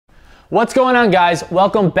What's going on, guys?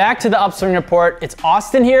 Welcome back to the Upswing Report. It's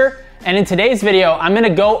Austin here, and in today's video, I'm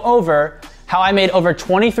gonna go over how I made over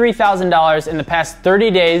 $23,000 in the past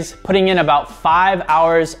 30 days, putting in about 5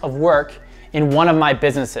 hours of work in one of my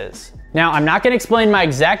businesses. Now, I'm not gonna explain my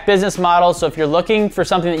exact business model, so if you're looking for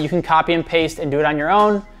something that you can copy and paste and do it on your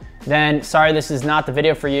own, then sorry, this is not the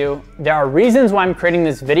video for you. There are reasons why I'm creating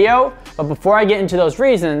this video, but before I get into those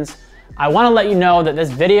reasons, I wanna let you know that this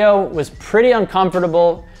video was pretty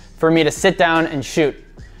uncomfortable for me to sit down and shoot.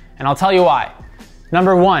 And I'll tell you why.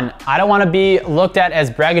 Number one, I don't wanna be looked at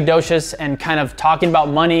as braggadocious and kind of talking about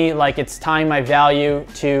money like it's tying my value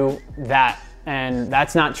to that. And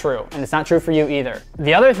that's not true. And it's not true for you either.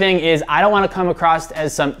 The other thing is I don't wanna come across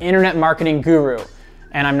as some internet marketing guru.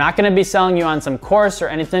 And I'm not gonna be selling you on some course or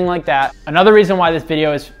anything like that. Another reason why this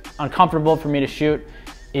video is uncomfortable for me to shoot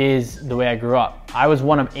is the way I grew up. I was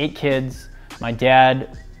one of 8 kids. My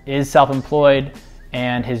dad is self-employed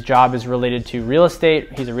and his job is related to real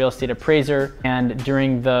estate. He's a real estate appraiser. And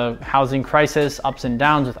during the housing crisis, ups and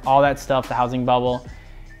downs with all that stuff, the housing bubble,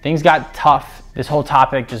 things got tough. This whole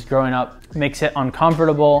topic, just growing up, makes it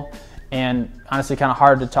uncomfortable and honestly kind of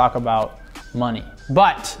hard to talk about money.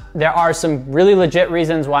 But there are some really legit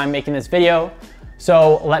reasons why I'm making this video.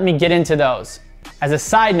 So let me get into those. As a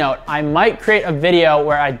side note, I might create a video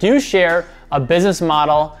where I do share a business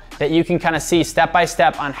model that you can kind of see step by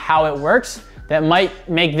step on how it works. That might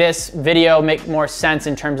make this video make more sense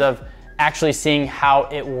in terms of actually seeing how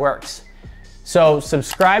it works. So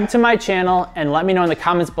subscribe to my channel and let me know in the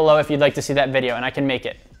comments below if you'd like to see that video and I can make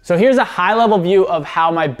it. So here's a high level view of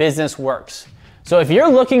how my business works. So if you're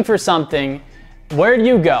looking for something, where do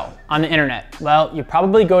you go on the internet? Well, you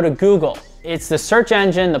probably go to Google. It's the search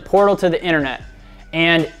engine, the portal to the internet.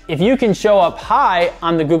 And if you can show up high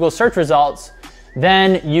on the Google search results,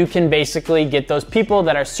 then you can basically get those people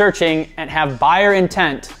that are searching and have buyer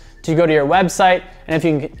intent to go to your website. And if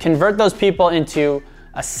you can convert those people into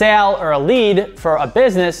a sale or a lead for a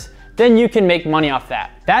business, then you can make money off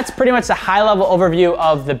that. That's pretty much the high level overview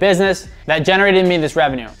of the business that generated me this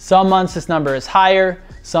revenue. Some months this number is higher,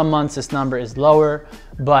 some months this number is lower,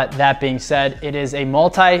 but that being said, it is a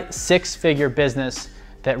multi-6-figure business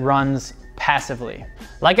that runs passively.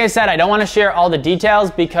 Like I said, I don't want to share all the details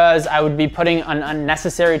because I would be putting an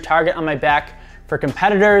unnecessary target on my back for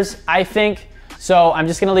competitors, I think. So I'm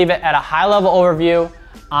just going to leave it at a high level overview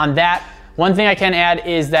on that. One thing I can add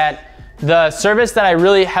is that the service that I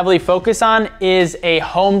really heavily focus on is a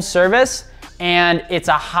home service, and it's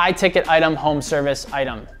a high ticket item, home service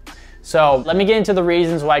item. So let me get into the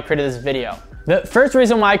reasons why I created this video. The first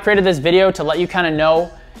reason why I created this video to let you kind of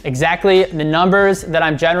know exactly the numbers that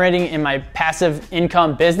I'm generating in my passive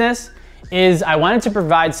income business is I wanted to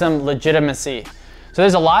provide some legitimacy. So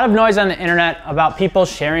there's a lot of noise on the internet about people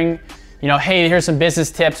sharing, hey, here's some business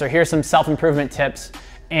tips or here's some self-improvement tips.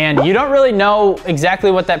 And you don't really know exactly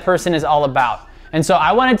what that person is all about. And so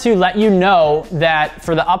I wanted to let you know that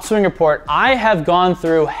for the Upswing Report, I have gone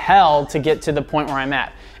through hell to get to the point where I'm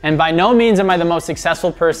at. And by no means am I the most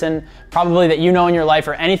successful person probably that you know in your life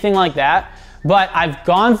or anything like that. But I've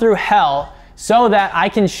gone through hell so that I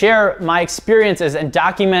can share my experiences and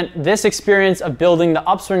document this experience of building the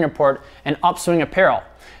Upswing Report and Upswing Apparel.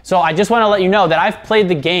 So I just want to let you know that I've played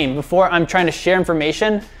the game before I'm trying to share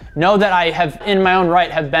information. Know that I have, in my own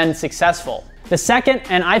right, have been successful. The second,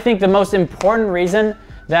 and I think the most important reason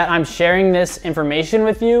that I'm sharing this information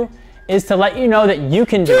with you is to let you know that you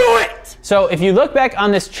can do it. So if you look back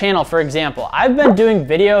on this channel, for example, I've been doing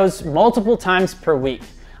videos multiple times per week.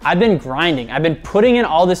 I've been grinding. I've been putting in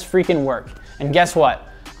all this freaking work. And guess what?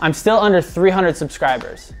 I'm still under 300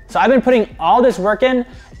 subscribers. So I've been putting all this work in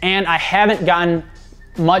and I haven't gotten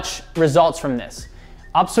much results from this.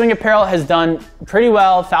 Upswing Apparel has done pretty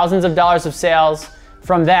well, thousands of dollars of sales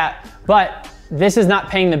from that, but this is not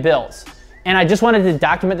paying the bills. And I just wanted to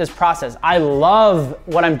document this process. I love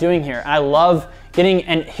what I'm doing here. I love getting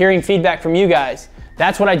and hearing feedback from you guys.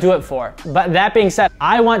 That's what I do it for. But that being said,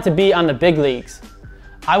 I want to be on the big leagues.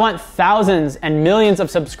 I want thousands and millions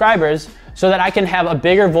of subscribers so that I can have a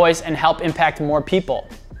bigger voice and help impact more people.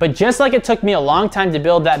 But just like it took me a long time to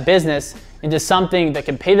build that business into something that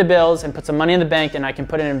can pay the bills and put some money in the bank and I can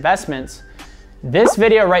put in investments, this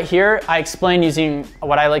video right here, I explain using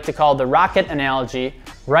what I like to call the rocket analogy.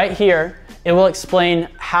 Right here, it will explain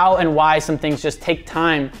how and why some things just take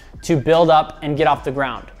time to build up and get off the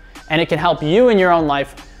ground. And it can help you in your own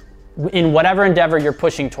life in whatever endeavor you're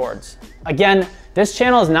pushing towards. Again, this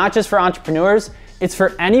channel is not just for entrepreneurs, it's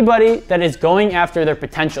for anybody that is going after their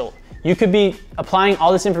potential. You could be applying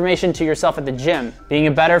all this information to yourself at the gym, being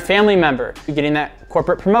a better family member, getting that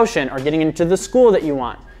corporate promotion, or getting into the school that you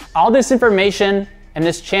want. All this information and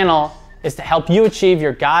this channel is to help you achieve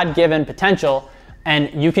your God-given potential,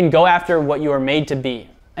 and you can go after what you are made to be.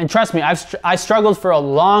 And trust me, I struggled for a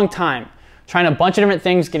long time, trying a bunch of different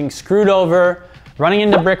things, getting screwed over, running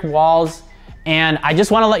into brick walls, and I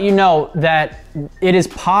just want to let you know that it is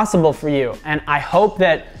possible for you. And I hope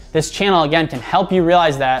that this channel, again, can help you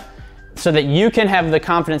realize that, so that you can have the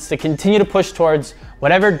confidence to continue to push towards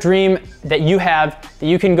whatever dream that you have that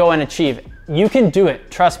you can go and achieve. You can do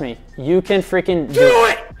it, trust me. You can freaking do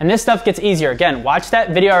it. And this stuff gets easier. Again, watch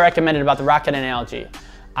that video I recommended about the rocket analogy.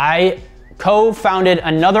 I co-founded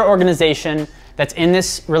another organization that's in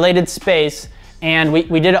this related space, and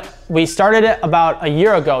we started it about a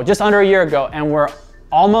year ago, just under a year ago, and we're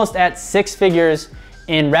almost at 6 figures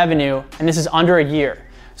in revenue, and this is under a year.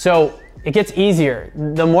 So it gets easier.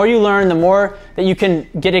 The more you learn, the more that you can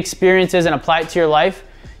get experiences and apply it to your life,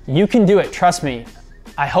 you can do it, trust me.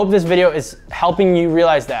 I hope this video is helping you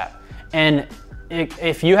realize that. And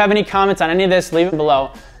if you have any comments on any of this, leave them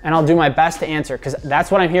below, and I'll do my best to answer, because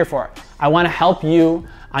that's what I'm here for. I want to help you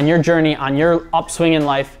on your journey, on your upswing in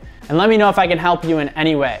life, and let me know if I can help you in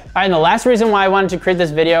any way. All right, and the last reason why I wanted to create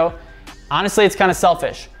this video, honestly, it's kind of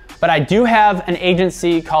selfish, but I do have an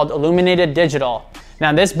agency called Illuminated Digital.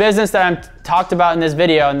 Now, this business that I'm talked about in this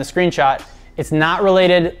video, in the screenshot, it's not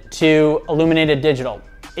related to Illuminated Digital.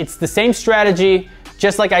 It's the same strategy,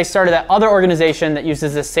 just like I started that other organization that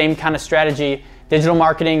uses the same kind of strategy, digital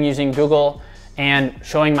marketing using Google and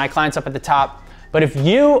showing my clients up at the top. But if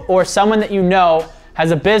you or someone that you know has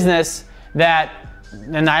a business that,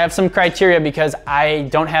 and I have some criteria because I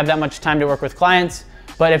don't have that much time to work with clients,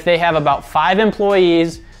 but if they have about 5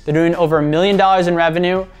 employees, they're doing over $1 million in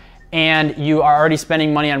revenue, and you are already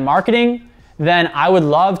spending money on marketing, then I would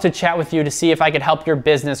love to chat with you to see if I could help your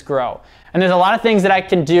business grow. And there's a lot of things that I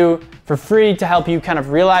can do for free to help you kind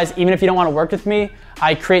of realize, even if you don't want to work with me,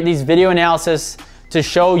 I create these video analysis to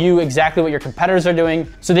show you exactly what your competitors are doing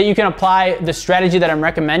so that you can apply the strategy that I'm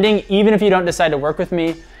recommending, even if you don't decide to work with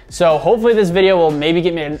me. So hopefully this video will maybe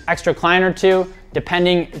get me an extra client or two,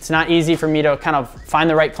 depending. It's not easy for me to kind of find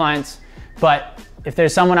the right clients, but if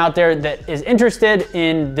there's someone out there that is interested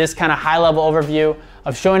in this kind of high-level overview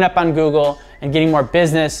of showing up on Google and getting more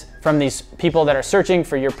business from these people that are searching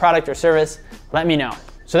for your product or service, let me know.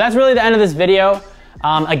 So that's really the end of this video.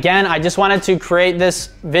 Again, I just wanted to create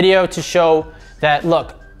this video to show that,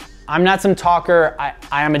 look, I'm not some talker, I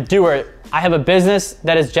am a doer. I have a business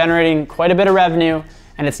that is generating quite a bit of revenue,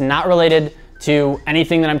 and it's not related to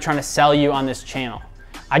anything that I'm trying to sell you on this channel.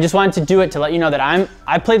 I just wanted to do it to let you know that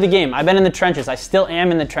I play the game. I've been in the trenches. I still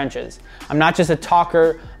am in the trenches. I'm not just a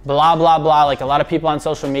talker, blah, blah, blah, like a lot of people on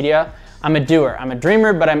social media. I'm a doer. I'm a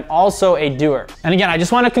dreamer, but I'm also a doer. And again, I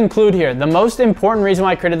just want to conclude here. The most important reason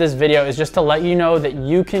why I created this video is just to let you know that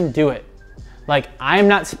you can do it. Like, I'm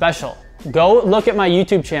not special. Go look at my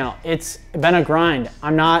YouTube channel. It's been a grind.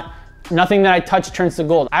 Nothing that I touch turns to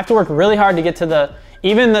gold. I have to work really hard to get to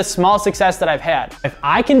even the small success that I've had. If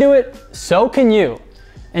I can do it, so can you.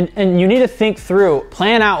 And you need to think through,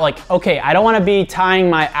 plan out like, okay, I don't want to be tying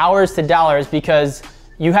my hours to dollars, because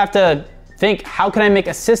you have to think, how can I make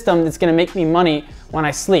a system that's going to make me money when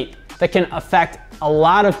I sleep, that can affect a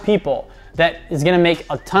lot of people, that is going to make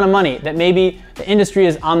a ton of money, that maybe the industry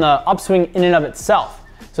is on the upswing in and of itself.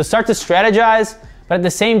 So start to strategize, but at the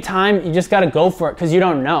same time, you just got to go for it, because you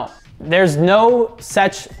don't know. There's no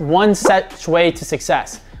one such way to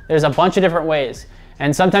success. There's a bunch of different ways.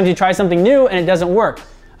 And sometimes you try something new and it doesn't work.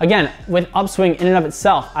 Again, with Upswing in and of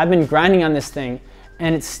itself, I've been grinding on this thing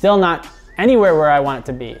and it's still not anywhere where I want it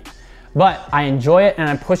to be. But I enjoy it and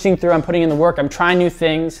I'm pushing through, I'm putting in the work, I'm trying new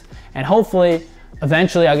things, and hopefully,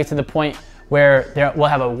 eventually I'll get to the point where we'll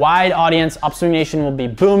have a wide audience, Upswing Nation will be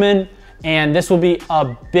booming, and this will be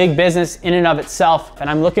a big business in and of itself. And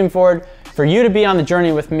I'm looking forward for you to be on the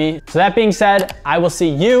journey with me. So that being said, I will see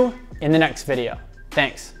you in the next video.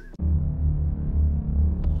 Thanks.